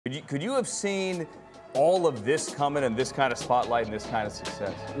Could you have seen all of this coming and this kind of spotlight and this kind of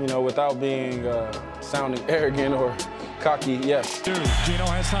success? You know, without being sounding arrogant or cocky, yes. Gino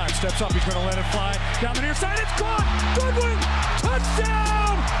has time, steps up, he's going to let it fly. Down the near side, it's caught! Goodwin!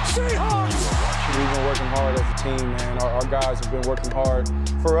 Touchdown! Seahawks! We've been working hard as a team, man. Our guys have been working hard.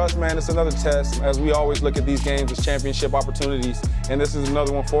 For us, man, it's another test. As we always look at these games as championship opportunities, and this is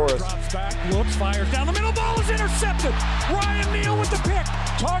another one for us. Drops back, looks, fires down the middle, ball is intercepted. Ryan Neal with the pick.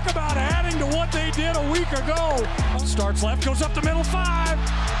 Talk about adding to what they did a week ago. Starts left, goes up the middle,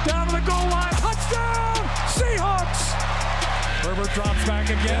 5. Down to the goal line, touchdown! Seahawks! Herbert drops back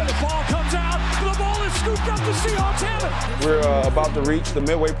again, the ball comes out, the ball is scooped up, the Seahawks have it. We're about to reach the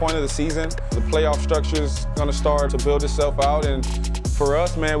midway point of the season. The playoff structure is going to start to build itself out, and for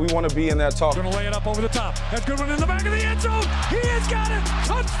us, man, we want to be in that talk. Going to lay it up over the top. That's Goodwin in the back of the end zone. He has got it.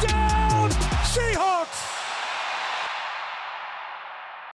 Touchdown, Seahawks!